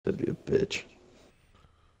That'd be a bitch.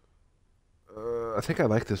 I think I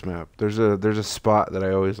like this map. There's a spot that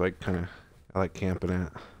I always like I like camping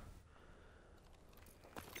at.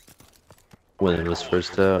 When it was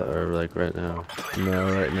first out, or like right now?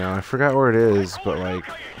 No, right now. I forgot where it is, but like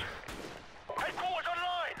I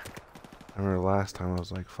remember last time I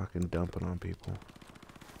was like fucking dumping on people.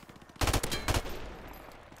 I'm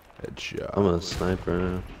Headshot. a sniper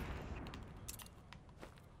now.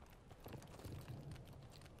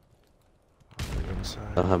 I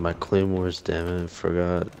Inside. don't have my claymores, damn it,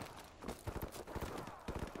 forgot.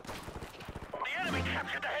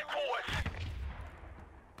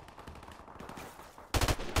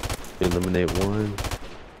 Eliminate one.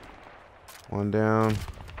 One down.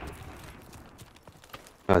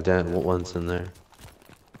 God damn, one's in there.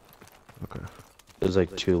 Okay. There's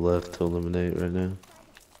like two left to eliminate right now.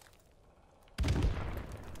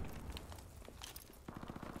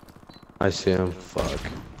 I see him. Fuck.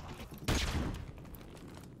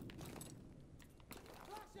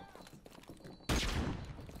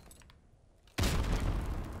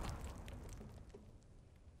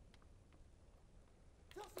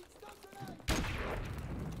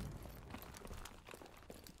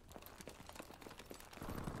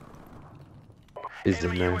 He's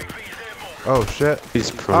in there. Oh shit.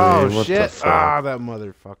 He's Oh prone. What the shit. fuck? Ah, that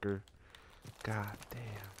motherfucker. God damn.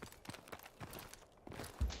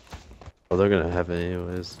 Well, they're gonna have it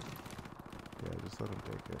anyways. Yeah, just let him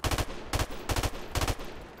take it.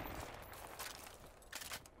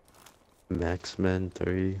 Max Men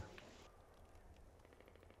 3.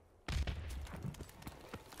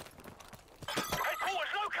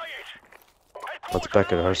 Let's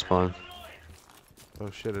back at our spawn.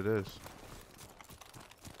 Oh shit, it is.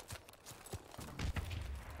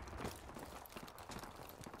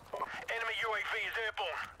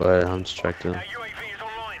 But I'm distracted. I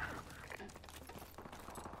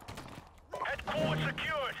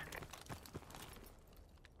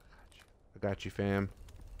got you, fam.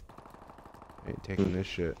 Ain't taking this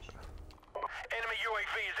shit.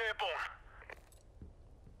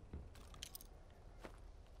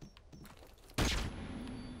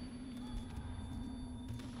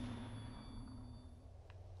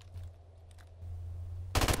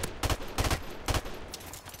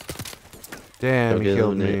 Damn, he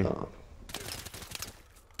killed me. Oh.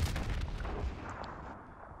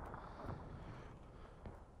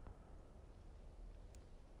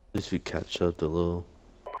 At least we catch up a little.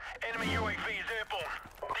 Enemy UAV is airborne.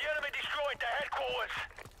 The enemy destroyed the headquarters.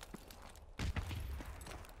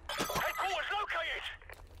 Headquarters located.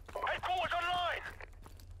 Headquarters online.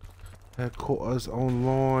 Headquarters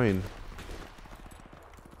online.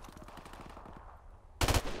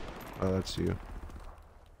 Oh, that's you.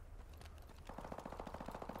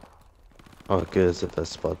 Oh, good. Is it that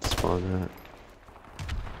spot to spawn at?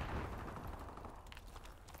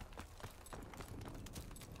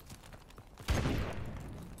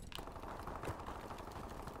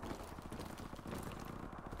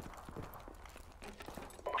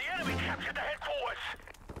 The enemy captured the headquarters.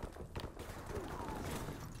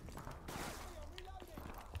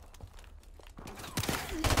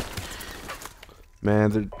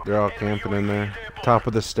 Man, they're all camping in there. Top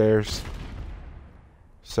of the stairs.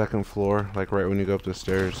 Second floor, like right when you go up the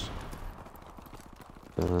stairs.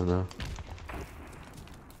 I don't know.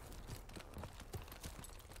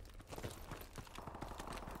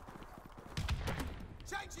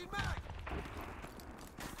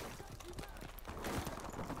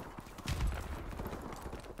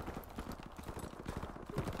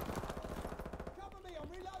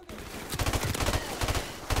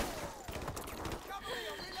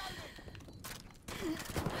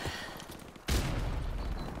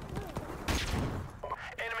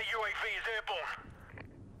 Enemy UAV is airborne.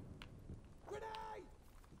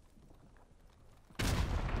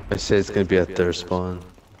 I say it's gonna be at their spawn.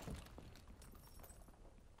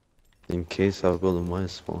 In case I'll go to my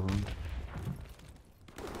spawn.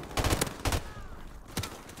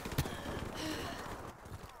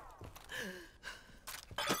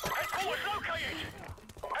 Headquarters located.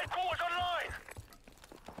 Headquarters online.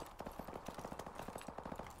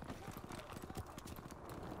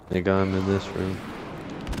 They got him in this room.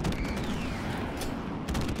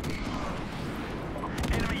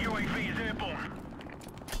 Enemy UAV is airborne.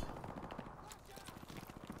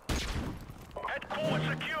 Headquarters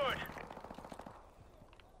secured.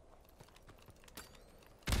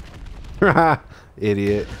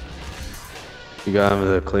 Idiot. You got him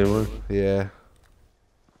with a claymore? Yeah.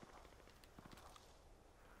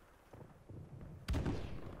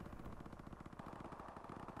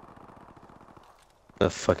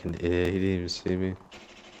 That fucking idiot, he didn't even see me.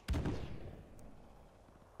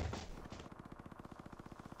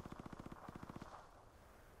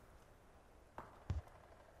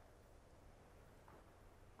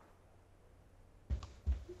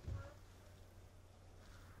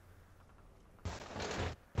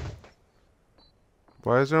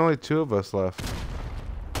 Why is there only 2 of us left?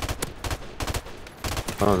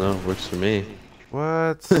 I don't know. Works for me.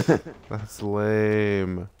 What? That's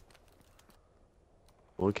lame.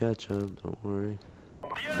 We'll catch up. Don't worry.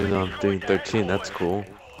 You know, I'm doing 13. That's cool.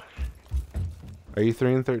 Are you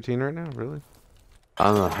 3 and 13 right now? Really? I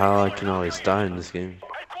don't know how I can always die in this game.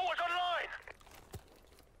 Headquarters online.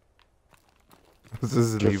 This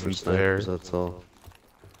isn't Just even for fair. snipers, that's all.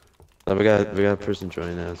 Oh, we got a person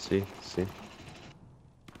joining now. See.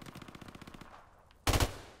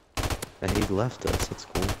 And he left us. That's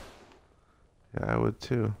cool. Yeah, I would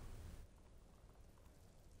too.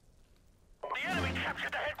 The enemy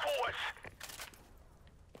captured the headquarters.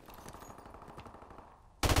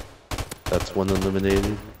 That's one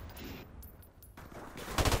eliminated.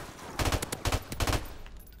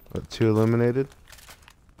 What, 2 eliminated?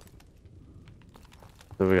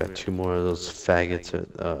 Then we got 2 more of those faggots.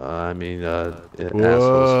 Assholes.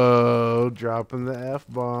 Whoa, dropping the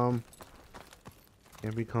F-bomb.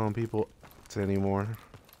 Can't be calling people anymore.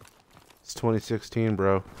 It's 2016,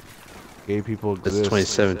 bro. Gay people It's exist.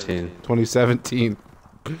 2017. 2017.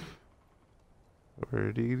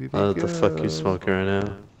 Where did he What go? the fuck you smoking right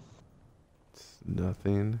now? It's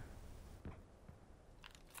nothing.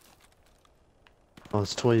 Oh,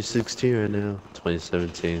 it's 2016 right now.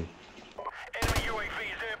 2017. Enemy UAV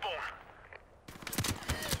is airborne.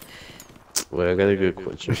 Wait, I got a good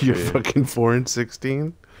question for You're you. fucking 4 and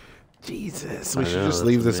 16? Jesus, we I should know, just that's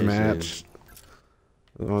leave this amazing. match.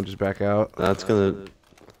 I'll just back out. That's gonna.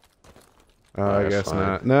 I Alright, guess fine.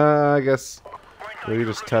 not. No, I guess we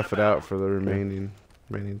just tough it out for the remaining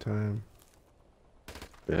time.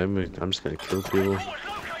 Yeah, I'm just gonna kill people. Headquarters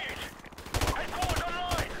located. Headquarters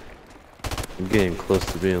online. I'm getting close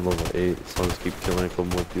to being level 8, so I'll just keep killing a couple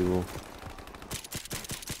more people.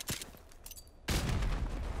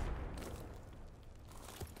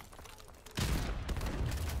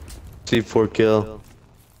 C4 kill.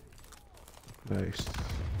 Nice.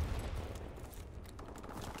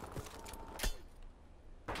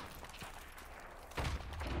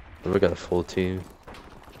 We got a full team.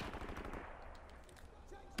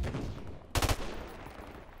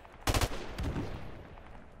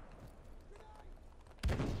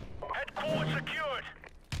 Headquarters secured.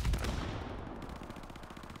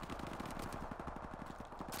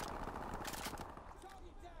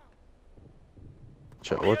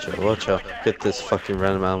 Watch out. Get this fucking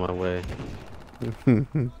random out of my way. Headquarters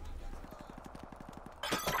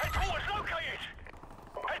located.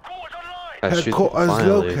 Headquarters online. I shoot Headquarters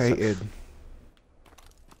finally. located.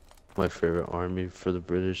 My favorite army for the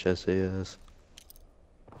British SAS.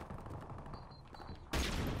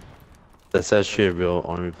 That's actually a real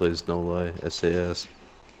army place, no lie. SAS.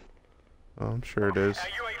 Oh, I'm sure it is. Our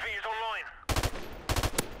UAV is online.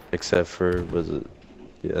 Except for, was it?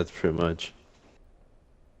 Yeah, that's pretty much.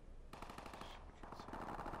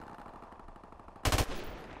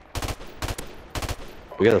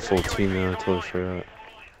 We got a full team now, I totally forgot.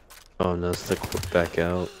 Oh no, it's the back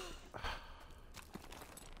out.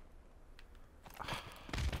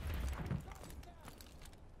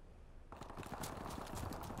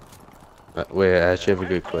 Wait, I actually have a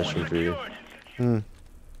good question for you. Hmm.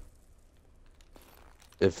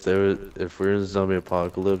 If we're in a zombie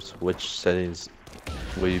apocalypse, which settings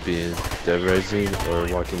will you be in? Dead Rising or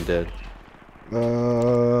Walking Dead?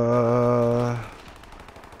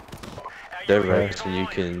 Dead Rising, you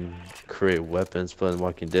can create weapons, but in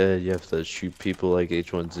Walking Dead, you have to shoot people like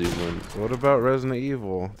H1Z1. What about Resident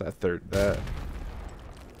Evil? That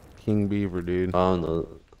King Beaver, dude. I don't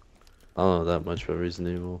know that much about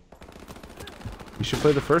Resident Evil. You should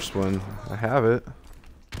play the first one. I have it.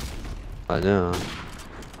 I know.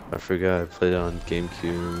 I forgot I played it on GameCube.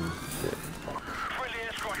 Yeah. Friendly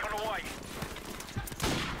airstrike on the way.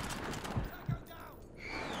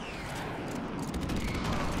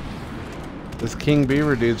 This King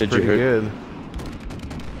Beaver dude's Did you pretty hear- good.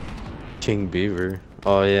 King Beaver.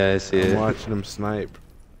 Oh yeah, I see I'm it. watching him snipe.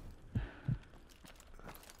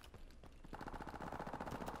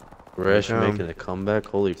 We're actually Down. making a comeback.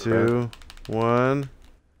 Holy crap! 2, 1.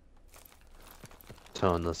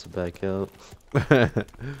 Telling us to back out.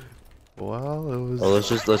 Well, it was. Oh, let's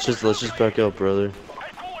just back out, brother.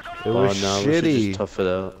 Headquarters It online. was Oh no, we should shitty. just tough it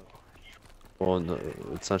out. Well, no,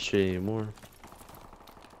 it's not shitty anymore.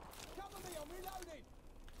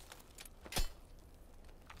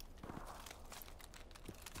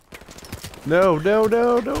 No, no,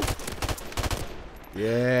 no, no. I need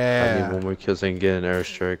Yeah. one more kill so I can get an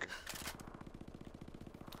airstrike.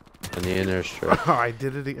 I need an airstrike. Oh, I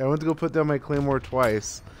did it. I went to go put down my claymore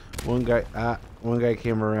twice. One guy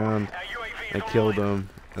came around. Our UAV I is killed online. him,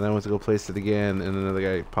 and then I went to go place it again, and another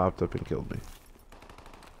guy popped up and killed me.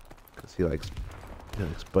 He likes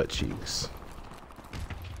butt cheeks.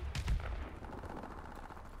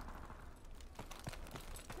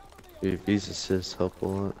 Dude, these assists help a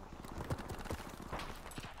lot.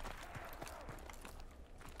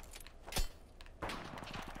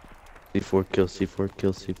 C4 kill, C4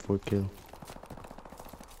 kill, C4 kill.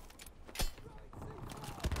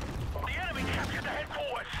 The enemy captured the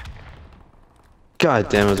headquarters. God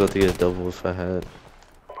damn, I was about to get a double if I had.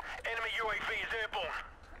 Enemy UAV is airborne.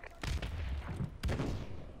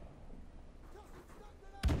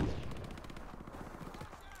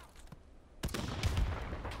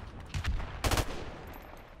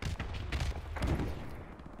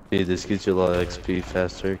 Dude, this gets you a lot of XP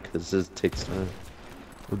faster, because this takes time.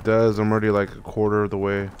 It does. I'm already like a quarter of the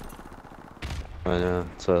way. I know,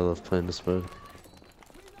 that's why I love playing this mode.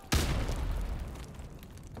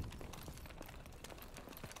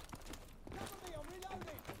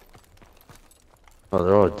 Oh,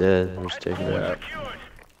 they're all dead. They're just taking it out. Secured.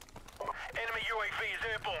 Enemy UAV is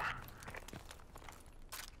airborne.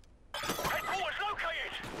 Headquarters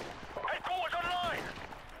located. Headquarters online.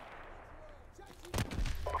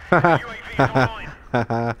 UAV is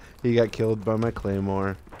online. He got killed by my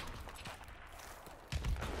claymore.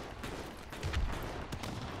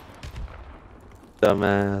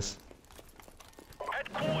 Dumbass.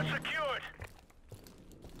 Headquarters secured.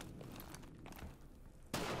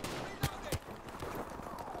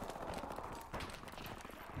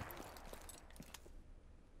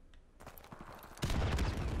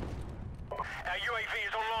 Our UAV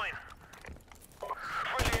is online.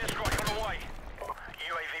 Friendly airstrike on the way.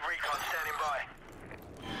 UAV recon standing by.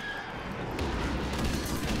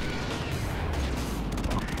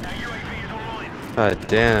 Our UAV is online. God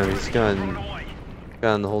damn, he's On got the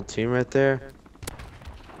way. the whole team right there.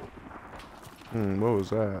 What was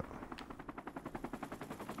that?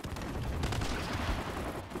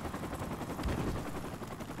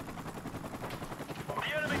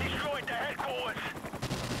 The enemy destroyed the headquarters.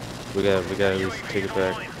 We gotta at least UAV take is it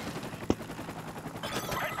back. online.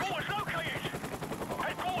 Headquarters located.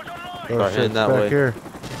 Headquarters online. Oh Right, shit, heading that back way. here.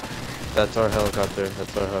 That's our helicopter.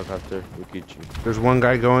 That's our helicopter. We'll get you. There's one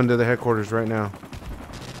guy going to the headquarters right now.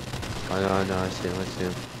 I know, I see him, I see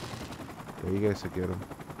him. Yeah, you guys should get him.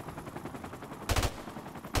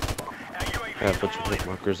 Our UAV Yeah, is put your online. hit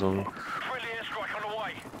markers on him. Friendly airstrike on the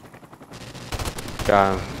way.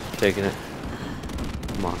 Got him. Taking it.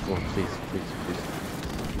 Come on, please, please, please.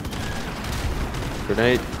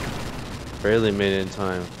 Grenade. Barely made it in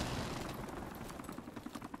time.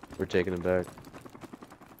 We're taking it back.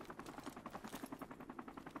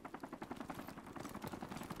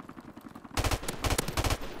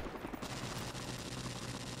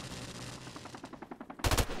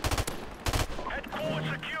 Headquarters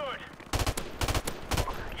secured.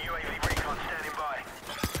 UAV recon standing by.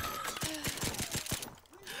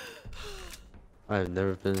 I've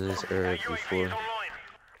never been in this Our area UAV before. is online.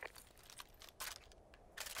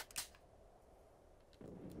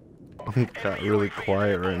 It got really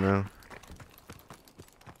quiet right now.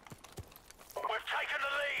 We've taken the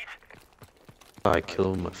lead. I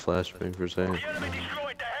killed him with my flashbang for a second. The enemy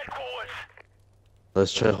destroyed the headquarters.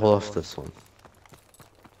 Let's try to hold off this one.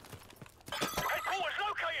 Headquarters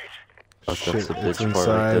located. Oh, Shit, that's the it's bitch part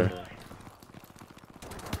right inside. there.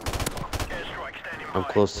 Airstrike standing by. I'm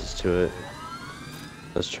closest to it.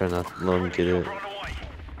 Let's try not to let him get it. Chopper on the way.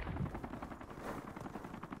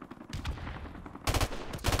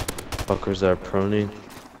 Fuckers that are proning.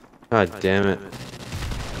 God damn it.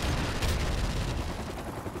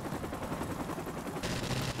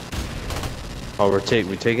 Oh, we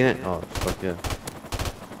taking it? Oh, fuck yeah.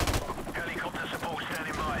 Helicopter support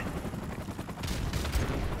standing by.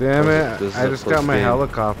 Damn it! This is I a just close got my game.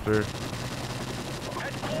 helicopter.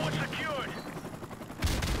 Headquarters secured.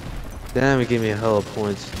 Damn, it gave me a hell of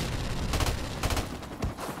points.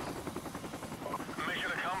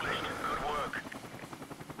 Mission accomplished. Good work.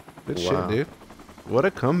 Good Wow. shit, dude. What a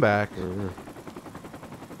comeback. Yeah.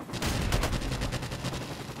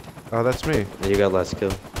 Oh, that's me. And you got last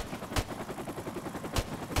kill.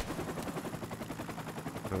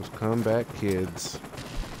 Those comeback kids.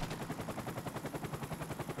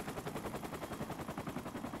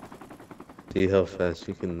 See how fast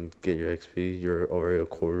you can get your XP. You're already a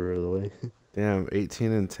quarter of the way. Damn,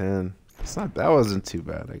 18 and 10. It's not. That wasn't too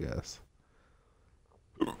bad, I guess.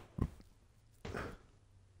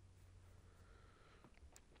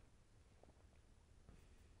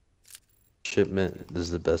 Shipment, this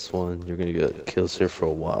is the best one. You're gonna get kills here for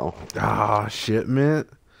a while. Ah, shipment.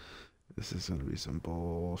 This is gonna be some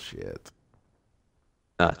bullshit.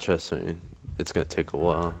 Nah, trust me. It's gonna take a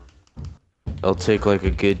while. It'll take like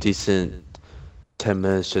a good decent 10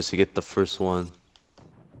 minutes just to get the first one.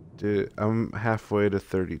 Dude, I'm halfway to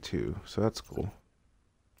 32, so that's cool.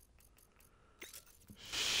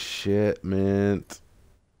 Shipment.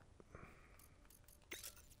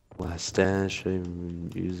 Last stand, should I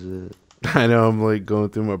even use it? I know, I'm like going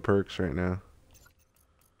through my perks right now.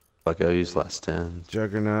 Fuck, I'll use last stand.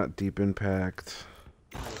 Juggernaut, Deep Impact.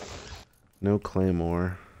 No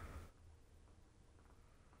Claymore.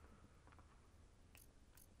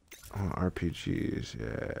 Oh, RPGs,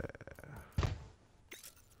 yeah.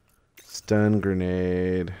 Stun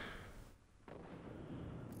Grenade.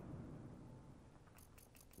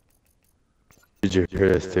 Did you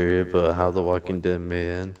hear a theory about how The Walking Dead may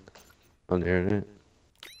end on the internet?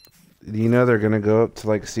 You know they're gonna go up to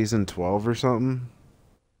like season 12 or something?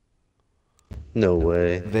 No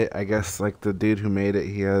way. I guess like the dude who made it,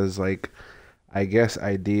 he has like, I guess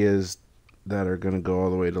ideas that are gonna go all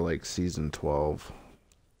the way to like season 12.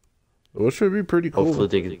 Which would be pretty cool.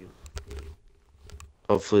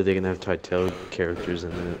 Hopefully they can have Telltale characters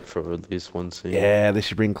in it for at least one scene. Yeah, they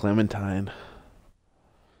should bring Clementine.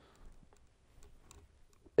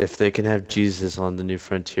 If they can have Jesus on The New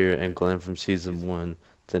Frontier and Glenn from season 1,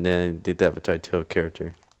 then they'd have a Telltale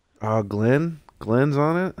character. Glenn? Glenn's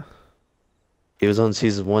on it? He was on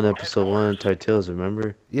season 1, episode 1 of Telltales,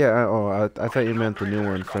 remember? Yeah, I thought you meant the new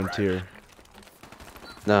one, Frontier.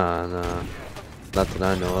 Nah. Not that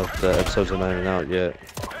I know of. The episodes are not even out yet.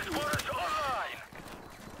 Headquarters online.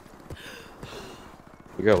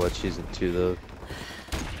 We gotta watch season 2 though.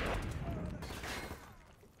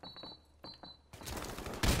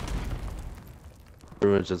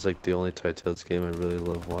 Pretty much it's like the only Telltales game I really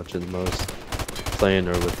love watching the most. Playing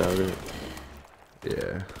or without it.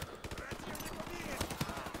 Yeah.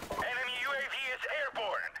 Enemy UAV is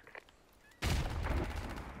airborne.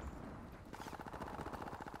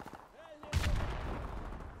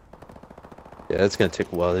 Yeah, it's gonna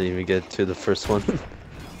take a while to even get to the first one. Enemy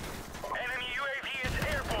UAV is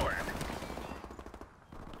airborne.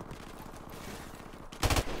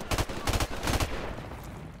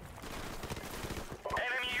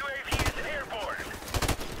 Enemy UAV is airborne.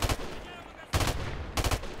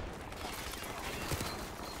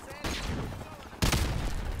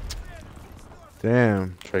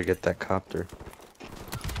 Damn. Try to get that copter.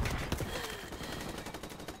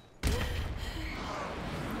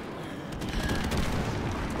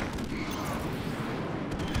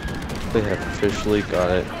 They have officially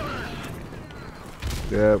got it.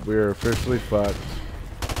 Yeah, we are officially fucked.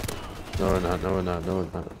 No, we're not. No, we're not. No,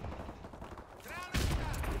 we're not.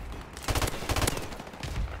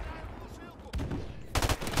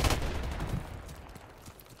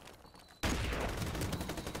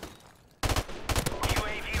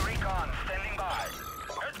 UAV recon standing by.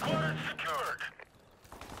 Headquarters secured.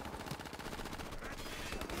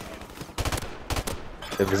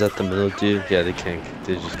 If it's at the middle, dude, yeah, they can't.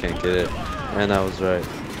 They just can't get it. And I was right.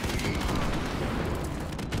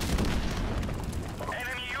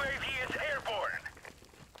 Enemy UAV is airborne.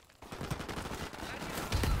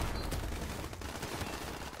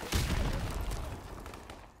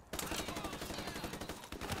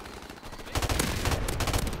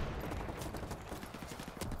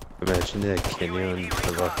 Imagine that Kenny on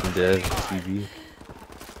The Walking Dead TV.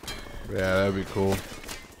 Yeah, that'd be cool.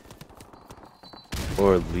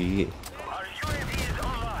 Or Lee. Our UAV is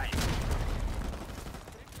online.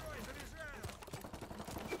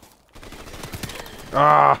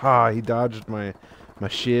 Ah, he dodged my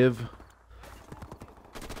shiv.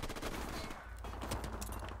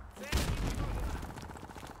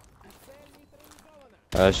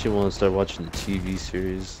 I actually want to start watching the TV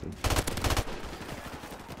series.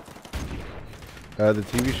 The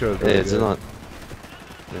TV show is Hey, really is good.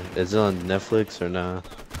 it on Netflix or not?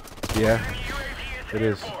 Yeah, Enemy UAV is it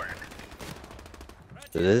is. airborne.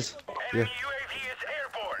 It is? Yeah. Enemy UAV is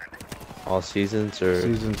airborne. All seasons or?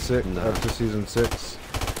 Season 6, No. up to season 6.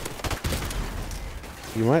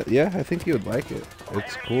 You might, yeah, I think you would like it.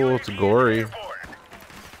 It's cool, it's gory. Airborne.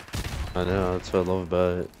 I know, that's what I love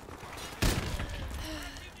about it.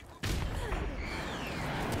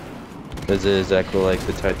 Is it exactly like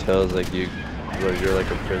the Titles, like where you're like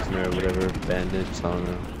a prisoner or whatever, bandits, I don't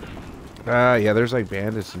know. Yeah, there's like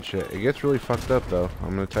bandits and shit. It gets really fucked up though,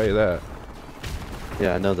 I'm gonna tell you that.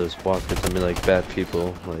 Yeah, I know there's walkers, I mean like bad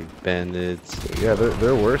people, like bandits. Yeah,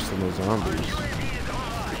 they're worse than the zombies. UAV is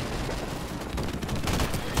online.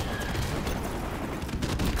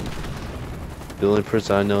 The only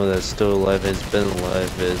person I know that's still alive and has been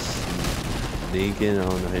alive is Negan, I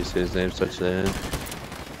don't know how you say his name, starts with an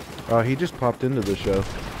N. He just popped into the show.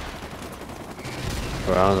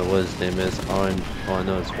 Or I don't know what his name is. All I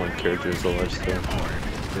know is one character is alive still.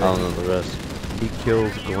 I don't know the rest. He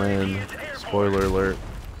kills Glenn. Spoiler alert.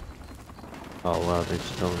 Oh wow, they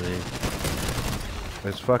just told me.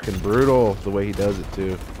 It's fucking brutal the way he does it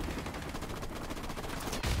too.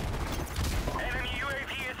 Enemy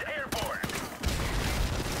UAV is airborne.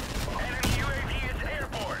 Enemy UAV is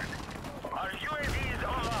airborne. Our UAV is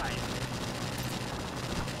online.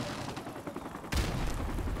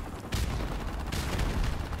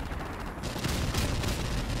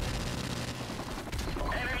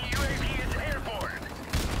 Enemy UAV is airborne.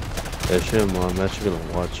 Yeah, shit, Mom. I'm actually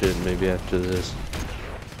gonna watch it maybe after this.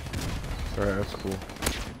 Alright, that's cool.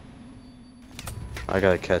 I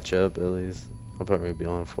gotta catch up at least. I'll probably be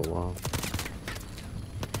on for a while.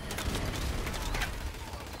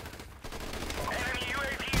 Enemy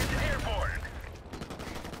UAV is airborne.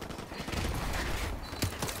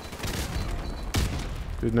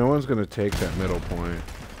 Dude, no one's gonna take that middle point.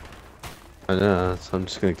 I know, so I'm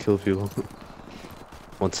just gonna kill people.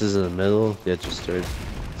 Once it's in the middle, yeah, just start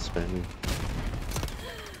spamming.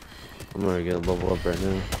 I'm gonna get a level up right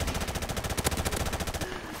now.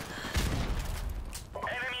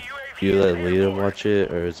 Enemy UAV Do you is let Lita airborne. watch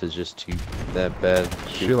it, or is it just too that bad?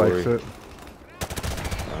 She likes it.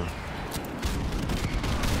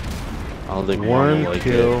 I don't think Mom One will like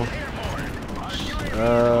kill. it.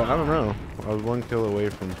 I don't know. I was one kill away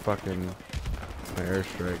from fucking my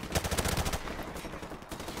airstrike.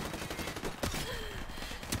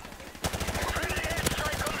 Friendly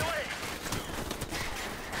airstrike on the way.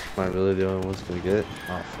 Am I really the only one's gonna get it?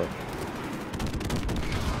 Oh fuck.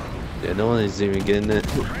 Yeah, no one is even getting it.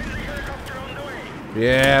 Friendly helicopter on the way.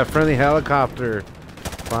 Yeah, friendly helicopter.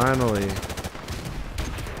 Finally.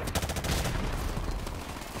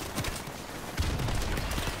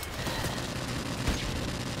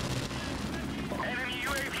 Enemy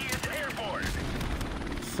UAV is airborne.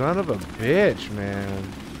 Son of a bitch, man.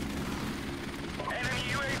 Enemy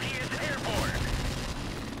UAV is airborne.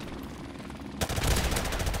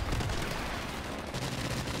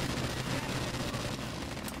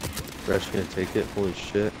 Rush gonna take it. Holy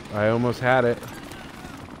shit. I almost had it.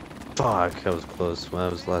 Fuck, that was close. When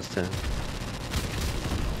that was the last time.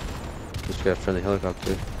 Just got a friendly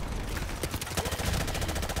helicopter.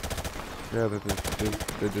 Yeah,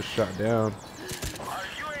 they just shot down. Our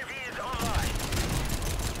UAV is online.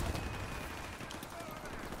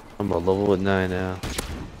 I'm a level with 9 now.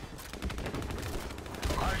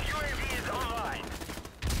 Our UAV is online.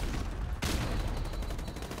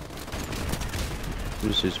 I'm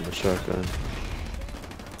just using my shotgun.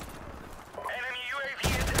 Enemy UAV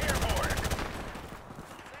is airborne.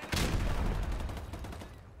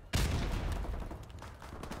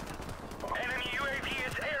 Enemy UAV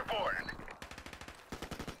is airborne.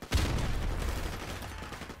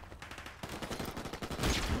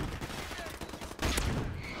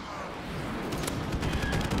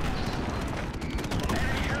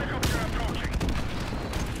 Enemy helicopter approaching.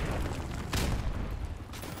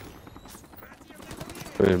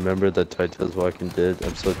 Remember that Titans Walking Dead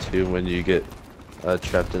episode 2 when you get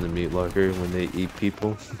trapped in the meat locker when they eat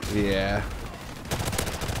people? Yeah.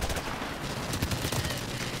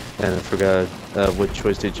 And I forgot, what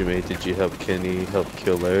choice did you make? Did you help Kenny help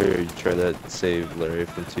kill Larry, or you try to save Larry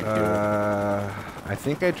from 2 kills? I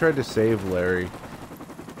think I tried to save Larry.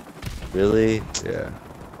 Really? Yeah.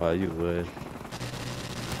 Wow, you would. Enemy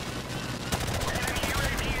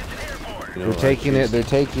UAV is airborne. You know, They're taking it, choose- they're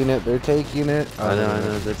taking it, they're taking it. I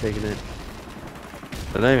know, they're taking it.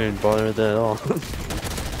 They're not even bothering with that at all.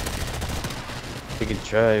 We can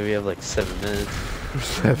try, we have like 7 minutes.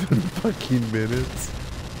 7 fucking minutes.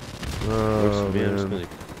 Works Oh, for me, I'm just man. gonna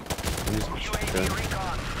use my UAV shotgun.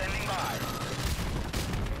 recon standing by.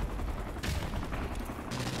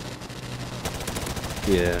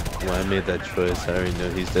 Yeah, when I made that choice, I already know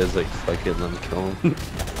he's dead. Like, fuck it, let me kill him.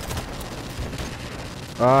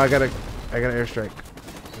 Oh, I got an airstrike.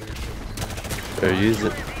 Or use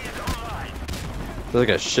it. UAV is online. There's like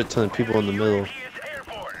a shit ton of people in the middle. UAV is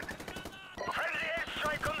airborne. Friendly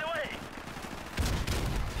airstrike on the way.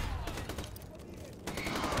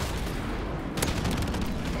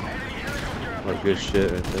 Enemy helicopter Oh, good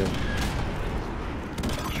shit right there.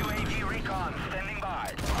 UAV recon standing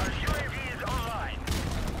by. Our UAV is online.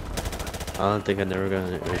 I don't think I never got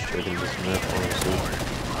an airstrike in this map, honestly.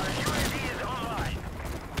 Our UAV is online.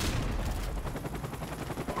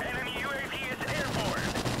 Enemy UAV is airborne.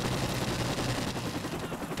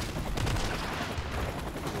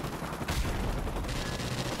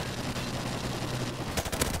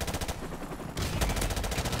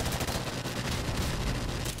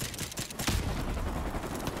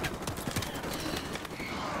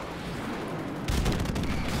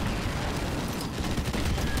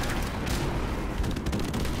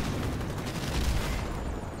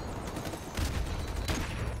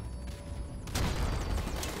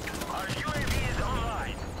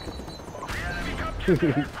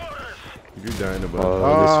 You're dying about. Oh,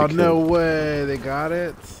 Oh, at least we no killed- way! They got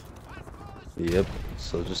it. Yep.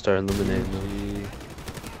 So just start eliminating them.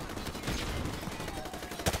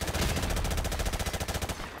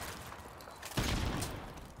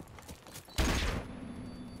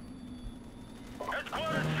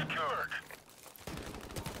 Headquarters secured.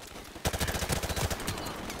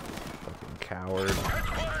 Coward.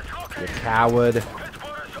 Headquarters You located. coward.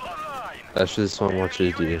 Headquarters online. That's just what I want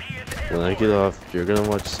you to do. When I get off, you're gonna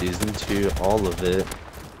watch season 2, all of it.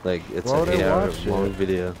 Like, it's Why an would I 8-hour watch long it?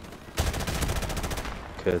 video.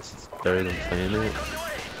 Cause it's better than playing it.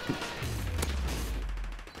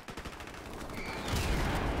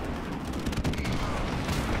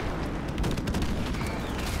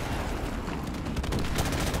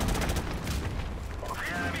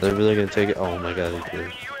 They're really gonna take it. Oh my god, they did.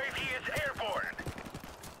 Enemy UAV is airborne.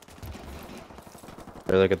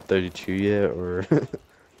 They're like at 32 yet, or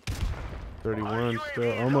 31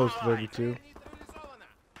 still. Almost 32.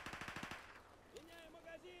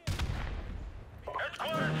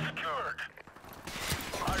 Headquarters secured.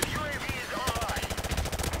 Our UAV is online.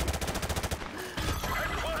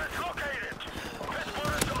 Headquarters located.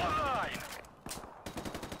 Headquarters online.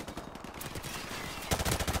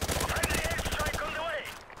 Friendly airstrike on the way.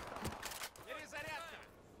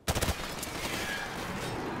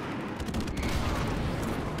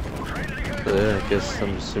 Friendly so yeah, I guess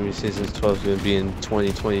I'm assuming season 12 is gonna be in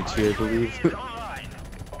 2022, I believe. is online.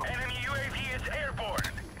 Enemy UAV is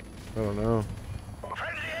airborne. I don't know.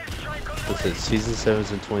 Friendly airstrike on the I said season 7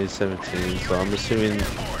 is in 2017, so I'm assuming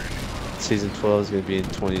airborne. season 12 is gonna be in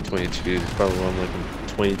 2022. Probably around like in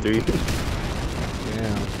 23.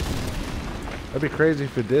 Yeah. That'd be crazy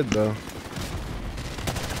if it did, though.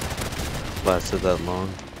 Lasted that long.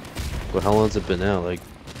 Well, how long has it been out? Like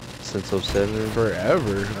since 07?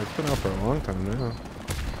 Forever. It's been out for a long time now.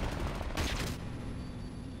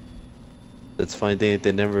 It's funny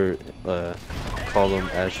they never call them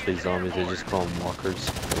actually zombies. They just call them walkers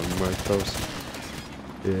or Murphos.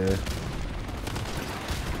 Yeah.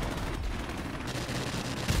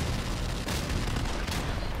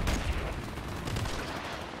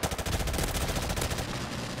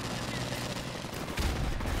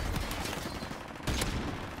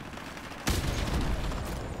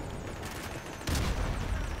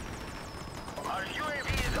 Our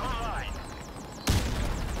UAV is online.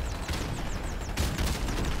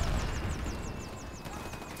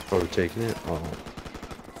 Oh, we're taking it? Oh.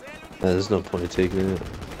 Nah, there's no point in taking it.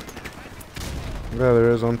 Yeah,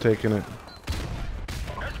 there is. I'm taking it.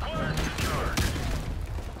 Headquarters secured.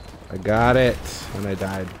 I got it. And I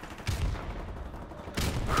died.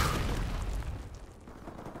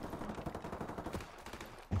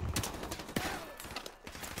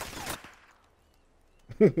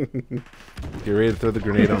 Get ready to throw the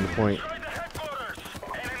grenade on the point. Destroy the headquarters.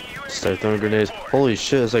 Enemy UAV Start throwing grenades. Holy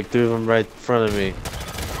shit, it's like 3 of them right in front of me.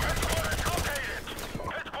 headquarters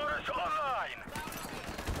located. Headquarters online.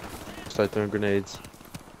 Start throwing grenades.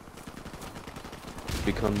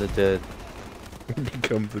 Become the dead.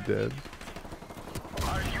 Become the dead.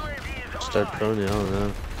 Our UAV is Start online. throwing it, I don't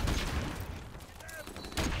know.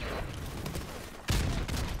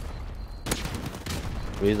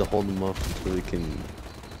 We need to hold them off until we can.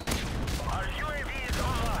 Our UAV is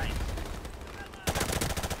online.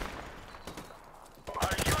 Our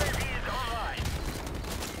UAV is online.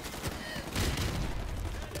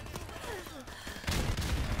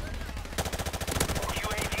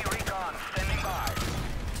 UAV recon standing by.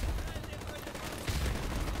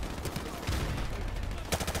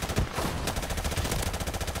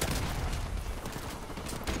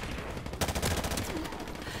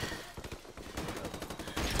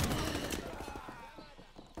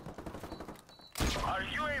 Our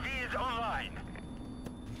UAV is online.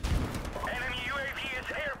 Enemy UAV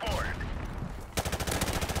is airborne.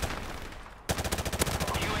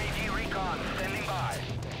 UAV recon standing by.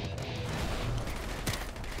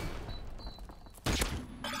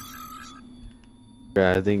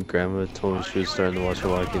 Yeah, I think Grandma told me she was starting to watch The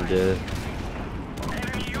Walking Dead,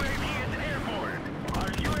 Enemy UAV is airborne.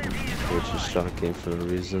 Our UAV is which is online. shocking for no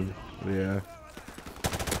reason. Yeah.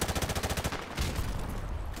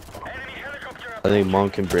 Enemy helicopter I think Mom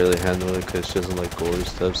can barely handle it because she doesn't like gory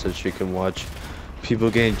stuff, so she can watch people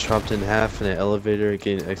getting chopped in half in an elevator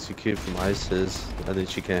getting executed from ISIS. I think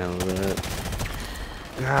she can't handle that.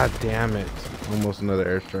 God damn it. Almost another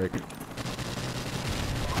airstrike.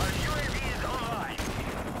 Our UAV is online.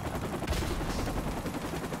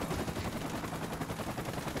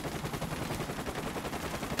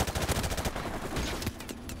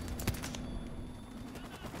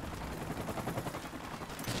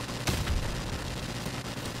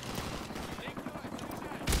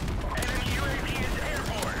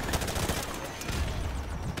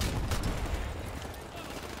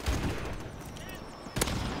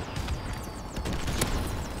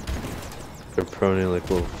 They're proning like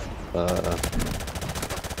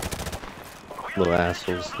little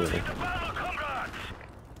assholes there. Battle, comrades!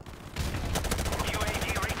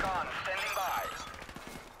 UAV recon standing by.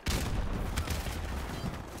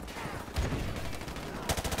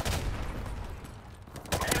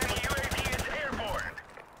 Enemy UAV is airborne.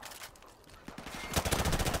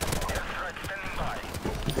 Air threat standing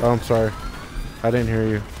by. Oh, I'm sorry. I didn't hear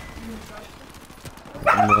you.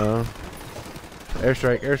 No.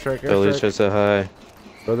 Airstrike, airstrike, Billy airstrike. just said hi.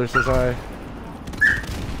 Brother says hi.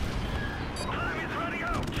 Time is running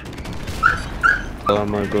out. Tell her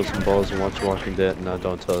I'm gonna grow some balls and watch Walking Dead. No,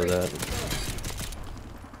 don't tell her that.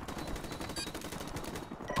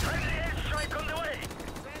 Friendly airstrike on the way.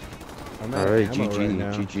 I'm out of Alright, ammo GG, right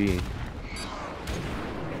now. GG.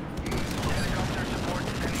 Helicopter support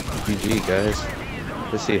standing by. GG, guys.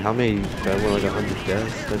 Let's see, how many? That were like 100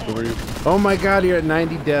 deaths, I believe. Oh my god, you're at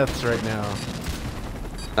 90 deaths right now.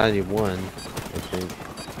 91, I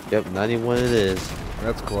think. Yep, 91 it is.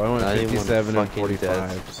 That's cool. I went 91 57 and fucking 45,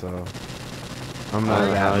 deaths. so I'm I not don't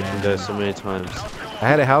know how I that can mad. die so many times. I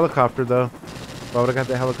had a helicopter though. If I would have got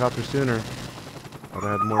the helicopter sooner, I would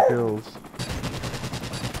have had more kills.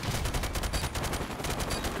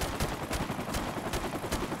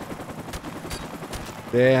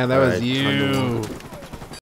 Damn, that was Alright, time to you. walk.